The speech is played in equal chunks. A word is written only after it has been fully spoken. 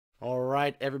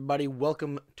right, everybody,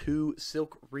 welcome to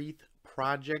Silk Wreath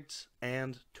Projects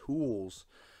and Tools.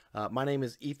 My name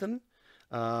is Ethan,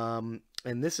 and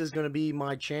this is going to be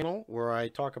my channel where I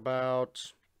talk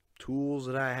about tools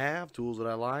that I have, tools that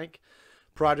I like,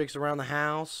 projects around the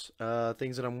house,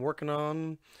 things that I'm working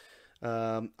on.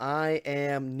 I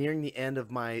am nearing the end of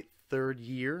my third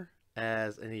year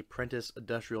as an apprentice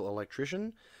industrial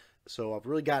electrician. So I've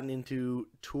really gotten into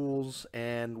tools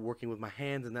and working with my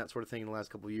hands and that sort of thing in the last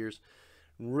couple of years.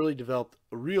 Really developed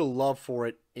a real love for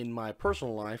it in my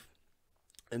personal life.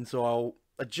 And so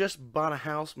I just bought a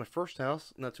house, my first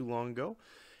house, not too long ago.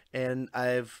 And I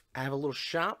have a little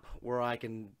shop where I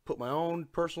can put my own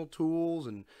personal tools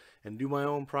and do my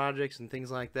own projects and things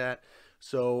like that.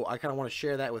 So I kind of want to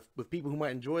share that with people who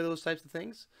might enjoy those types of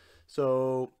things.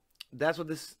 So that's what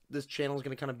this channel is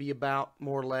going to kind of be about,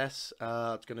 more or less.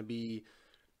 It's going to be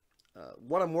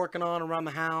what I'm working on around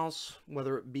the house,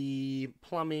 whether it be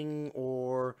plumbing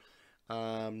or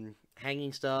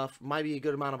hanging stuff. Might be a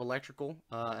good amount of electrical,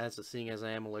 seeing as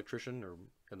I am an electrician, or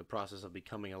in the process of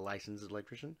becoming a licensed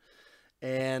electrician.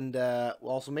 And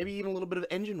also maybe even a little bit of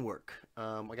engine work.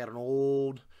 I got an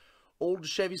old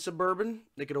Chevy Suburban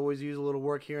that could always use a little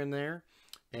work here and there.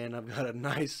 And I've got a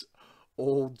nice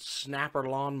old snapper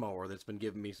lawnmower that's been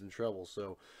giving me some trouble,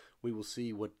 so we will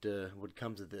see what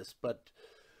comes of this. But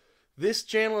this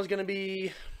channel is going to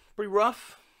be pretty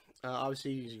rough.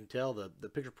 Obviously, as you can tell, the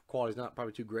picture quality is not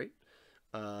probably too great,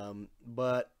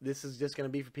 but this is just going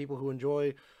to be for people who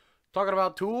enjoy talking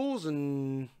about tools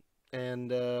and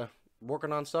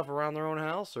working on stuff around their own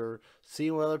house or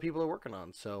seeing what other people are working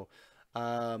on. So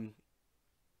yeah,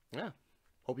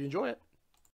 hope you enjoy it.